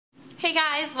Hey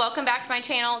guys, welcome back to my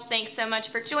channel. Thanks so much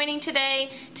for joining today.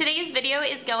 Today's video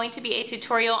is going to be a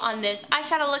tutorial on this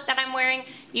eyeshadow look that I'm wearing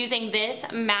using this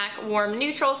MAC Warm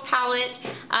Neutrals palette.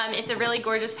 It's a really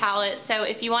gorgeous palette, so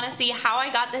if you want to see how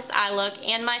I got this eye look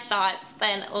and my thoughts,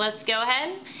 then let's go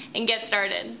ahead and get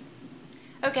started.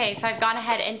 Okay, so I've gone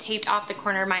ahead and taped off the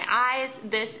corner of my eyes.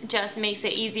 This just makes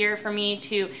it easier for me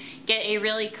to get a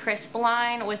really crisp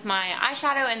line with my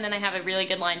eyeshadow, and then I have a really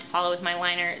good line to follow with my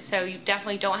liner. So you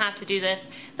definitely don't have to do this,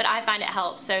 but I find it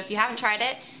helps. So if you haven't tried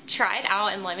it, try it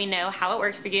out and let me know how it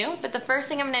works for you. But the first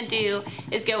thing I'm going to do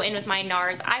is go in with my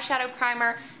NARS eyeshadow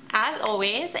primer, as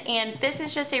always, and this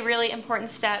is just a really important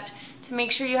step to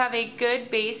make sure you have a good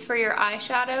base for your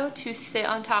eyeshadow to sit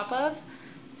on top of.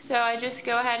 So I just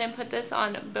go ahead and put this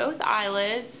on both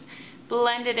eyelids,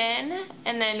 blend it in,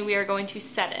 and then we are going to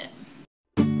set it.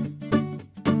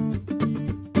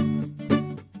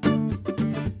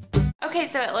 Okay,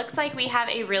 so it looks like we have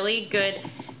a really good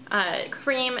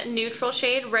cream neutral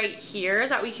shade right here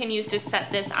that we can use to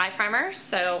set this eye primer.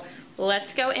 So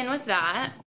let's go in with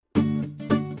that.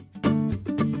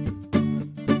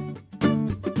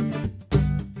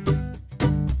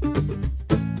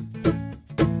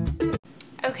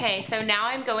 Okay, so now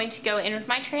I'm going to go in with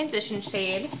my transition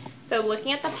shade. So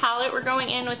looking at the palette, we're going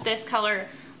in with this color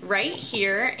right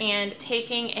here and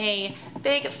taking a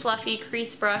big fluffy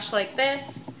crease brush like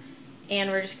this, and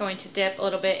we're just going to dip a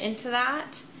little bit into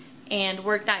that and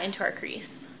work that into our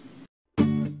crease.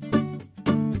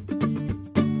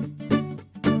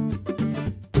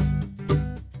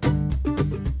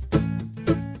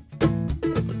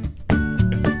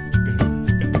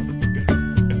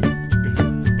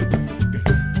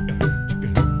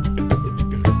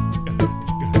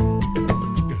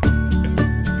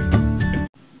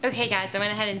 Okay guys, I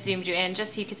went ahead and zoomed you in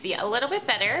just so you could see a little bit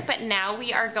better, but now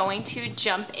we are going to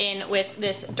jump in with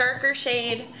this darker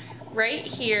shade right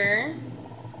here,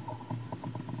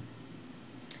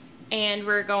 and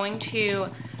we're going to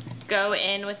go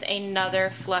in with another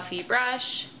fluffy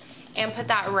brush and put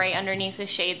that right underneath the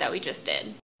shade that we just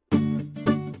did.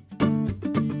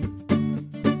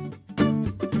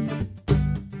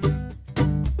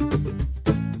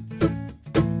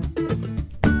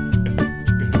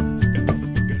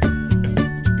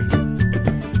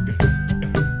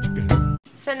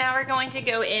 So now we're going to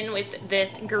go in with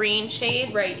this green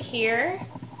shade right here,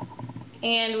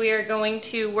 and we are going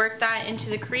to work that into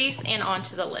the crease and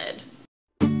onto the lid.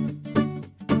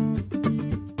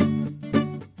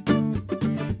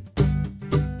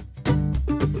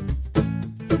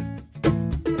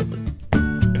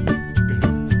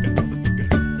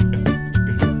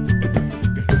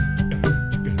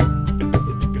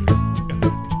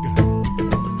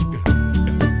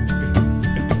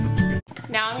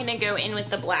 Go in with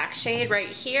the black shade right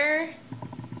here,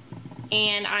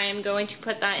 and I am going to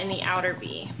put that in the outer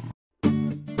V.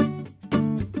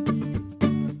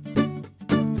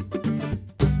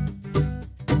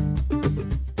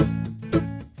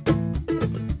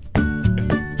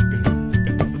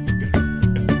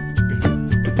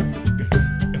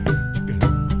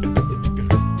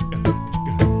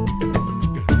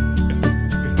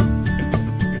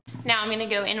 Now I'm going to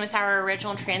go in with our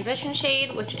original transition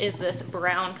shade, which is this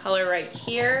brown color right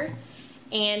here,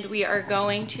 and we are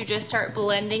going to just start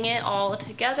blending it all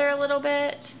together a little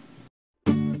bit.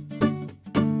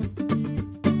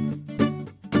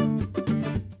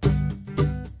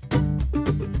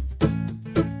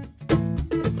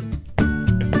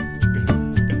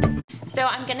 So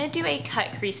I'm going to do a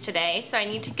cut crease today, so I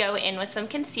need to go in with some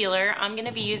concealer. I'm going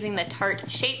to be using the Tarte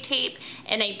Shape Tape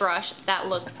and a brush that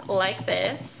looks like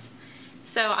this.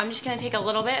 So I'm just going to take a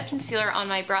little bit of concealer on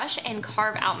my brush and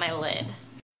carve out my lid.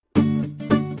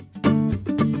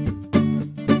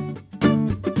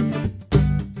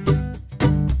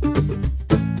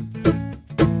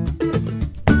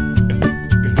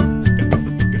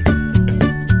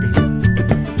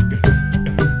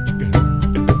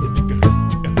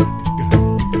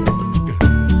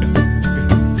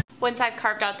 Once I've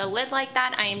carved out the lid like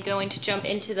that, I am going to jump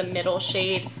into the middle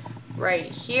shade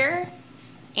right here,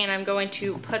 and I'm going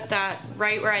to put that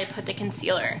right where I put the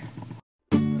concealer.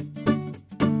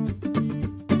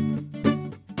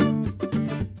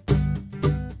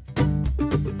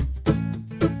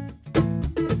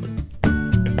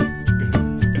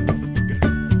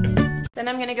 Then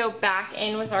I'm going to go back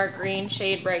in with our green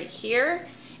shade right here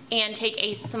and take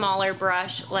a smaller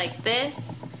brush like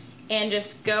this and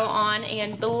just go on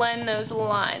and blend those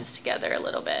lines together a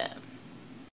little bit.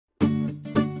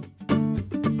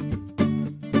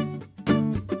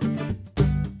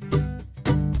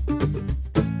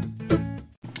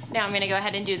 Now I'm going to go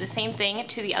ahead and do the same thing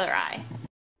to the other eye.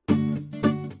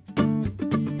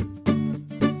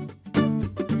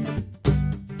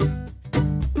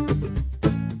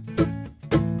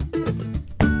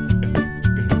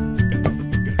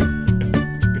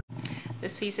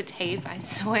 piece of tape, I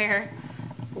swear,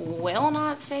 will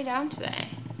not stay down today.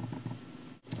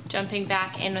 Jumping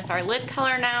back in with our lid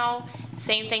color now.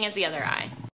 Same thing as the other eye.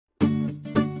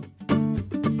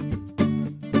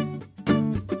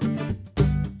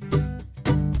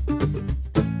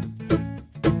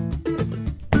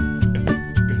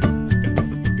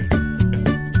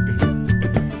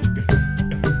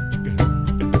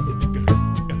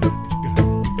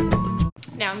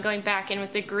 Now I'm going back in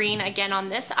with the green again on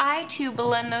this eye to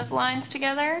blend those lines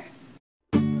together.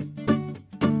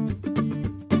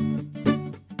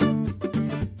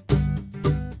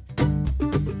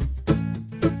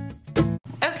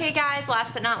 Okay guys,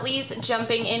 last but not least,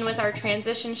 jumping in with our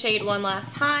transition shade one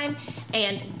last time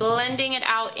and blending it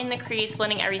out in the crease,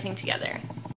 blending everything together.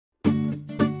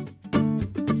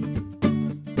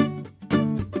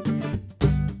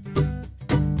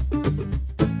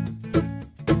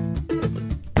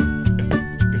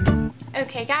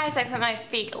 Okay guys, I put my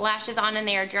fake lashes on and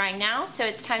they are drying now, so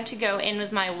it's time to go in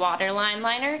with my waterline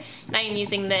liner. And I am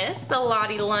using this, the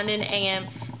Lottie London AM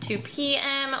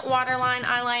 2PM waterline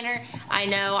eyeliner. I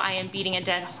know I am beating a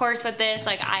dead horse with this,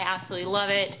 like I absolutely love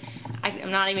it.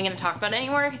 I'm not even going to talk about it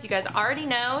anymore because you guys already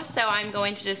know, so I'm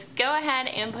going to just go ahead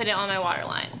and put it on my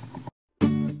waterline.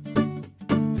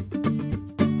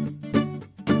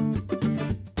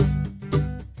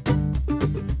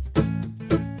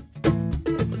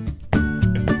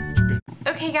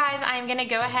 Okay guys, I'm going to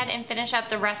go ahead and finish up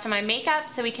the rest of my makeup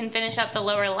so we can finish up the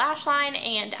lower lash line,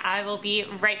 and I will be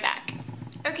right back.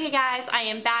 Okay guys, I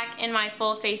am back and my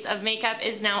full face of makeup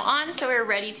is now on, so we're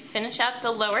ready to finish up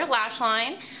the lower lash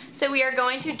line. So we are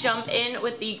going to jump in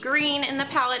with the green in the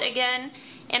palette again,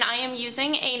 and I am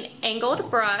using an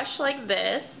angled brush like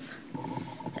this.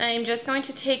 And I am just going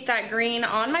to take that green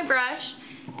on my brush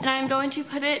and I'm going to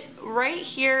put it right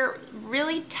here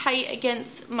really tight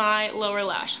against my lower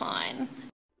lash line.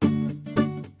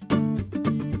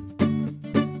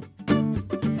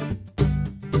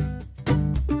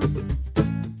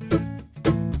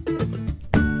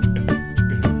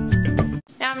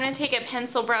 I'm going to take a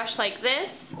pencil brush like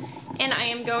this, and I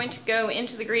am going to go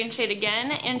into the green shade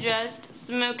again and just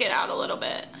smoke it out a little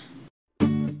bit.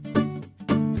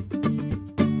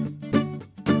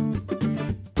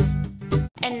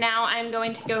 And now I'm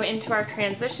going to go into our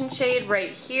transition shade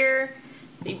right here,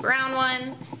 the brown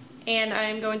one, and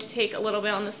I'm going to take a little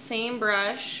bit on the same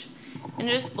brush and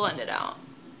just blend it out.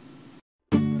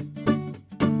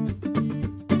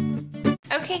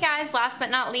 Okay guys, last but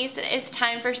not least, it's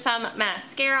time for some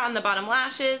mascara on the bottom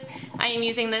lashes. I am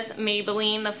using this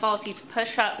Maybelline The Falsies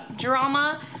Push Up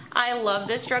Drama. I love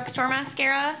this drugstore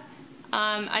mascara.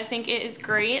 I think it is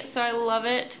great, so I love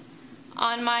it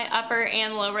on my upper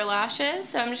and lower lashes.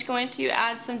 So I'm just going to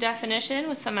add some definition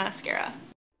with some mascara.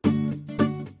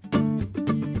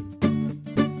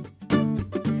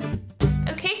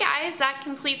 That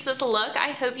completes this look. I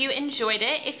hope you enjoyed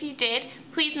it. If you did,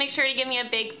 please make sure to give me a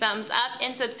big thumbs up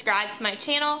and subscribe to my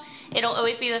channel. It'll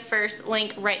always be the first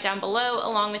link right down below,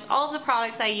 along with all of the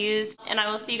products I used, and I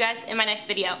will see you guys in my next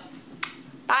video.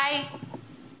 Bye!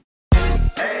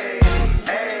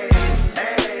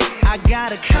 I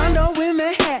got a condo in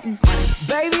Manhattan.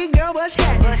 Baby girl, what's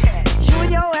happening? You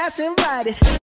and your ass invited.